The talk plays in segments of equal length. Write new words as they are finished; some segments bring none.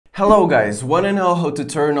Hello guys, wanna know how to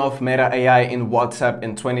turn off Meta AI in WhatsApp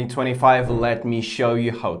in 2025? Let me show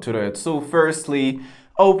you how to do it. So firstly,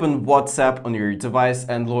 open WhatsApp on your device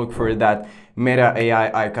and look for that Meta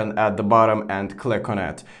AI icon at the bottom and click on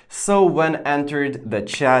it. So when entered the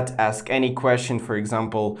chat, ask any question, for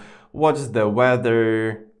example, what's the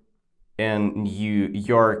weather in New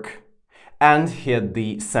York? And hit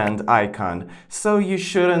the send icon. So you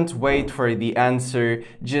shouldn't wait for the answer,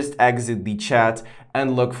 just exit the chat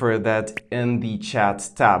and look for that in the chat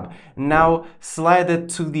tab. Now slide it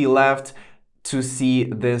to the left to see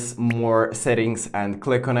this more settings and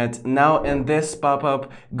click on it. Now in this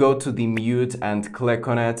pop-up, go to the mute and click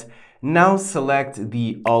on it. Now select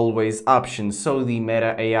the always option so the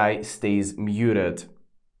Meta AI stays muted.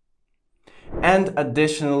 And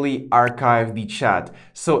additionally archive the chat.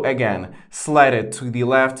 So again, slide it to the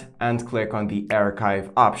left and click on the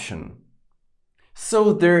archive option.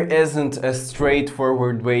 So there isn't a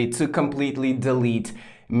straightforward way to completely delete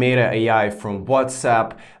Meta AI from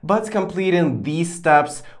WhatsApp, but completing these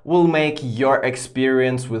steps will make your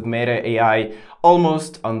experience with Meta AI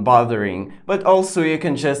almost unbothering. But also you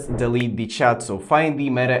can just delete the chat. So find the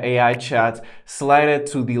Meta AI chat, slide it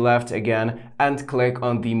to the left again and click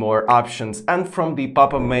on the more options. And from the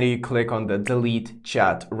pop-up menu, click on the delete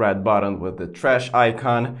chat red button with the trash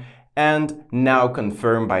icon. And now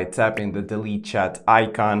confirm by tapping the delete chat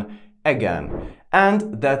icon again.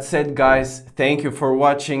 And that's it guys, thank you for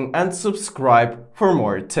watching and subscribe for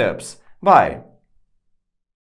more tips. Bye!